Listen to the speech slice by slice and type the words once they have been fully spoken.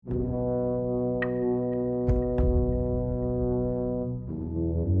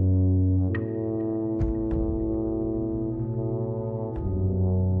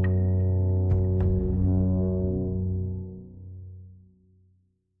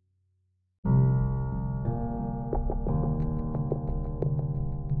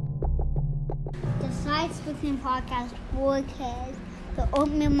Six-Fifteen Podcast for Kids, the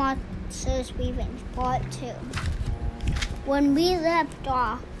Oatmeal Monster's Revenge, Part 2. When we left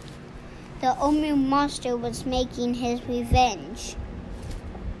off, the Oatmeal Monster was making his revenge.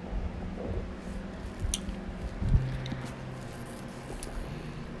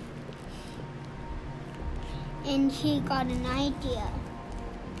 And he got an idea.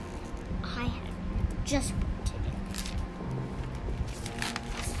 I had just what to do.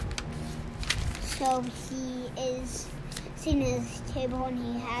 So he is sitting at his table and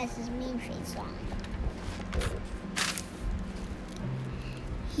he has his mean face on.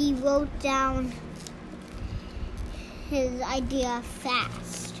 He wrote down his idea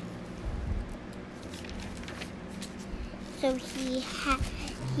fast. So he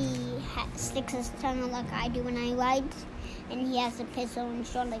sticks his tongue out like I do when I write, and he has a pistol and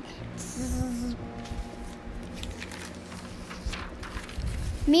shot like. Zzz.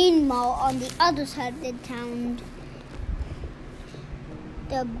 Meanwhile, on the other side of the town,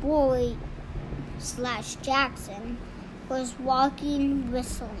 the boy / Jackson was walking,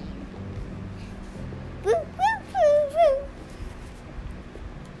 whistling. Woo, woo, woo, woo.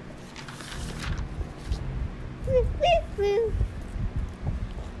 Woo, woo, woo.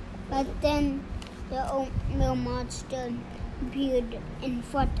 But then the Oatmeal Monster appeared in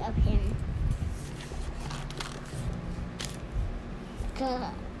front of him.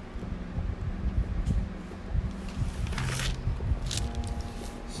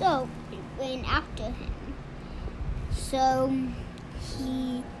 So he ran after him. So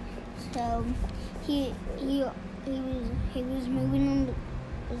he was moving on.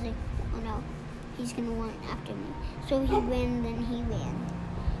 Was like, oh no, he's gonna run after me. So he ran, then he ran.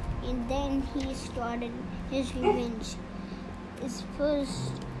 And then he started his revenge. His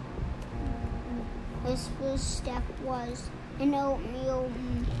first step was an oatmeal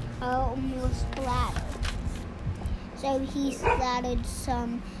splatter. So he splattered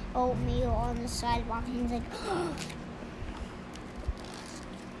some oatmeal on the sidewalk, and he's like, oh.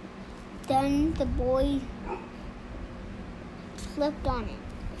 Then the boy slipped on it.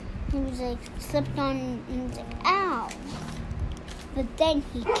 He was like, slipped on it, and he was like, ow. But then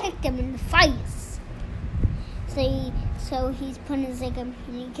he kicked him in the face. So he's putting his leg up and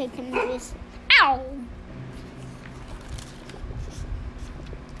he kicked him in the face. Ow!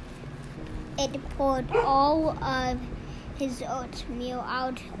 It poured all of his oatmeal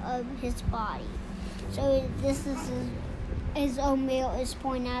out of his body. So this is his oatmeal is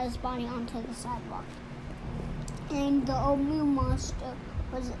pouring out of his body onto the sidewalk. And the Oatmeal Monster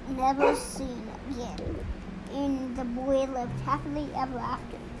was never seen again. And the boy lived happily ever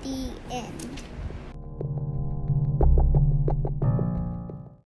after. The end.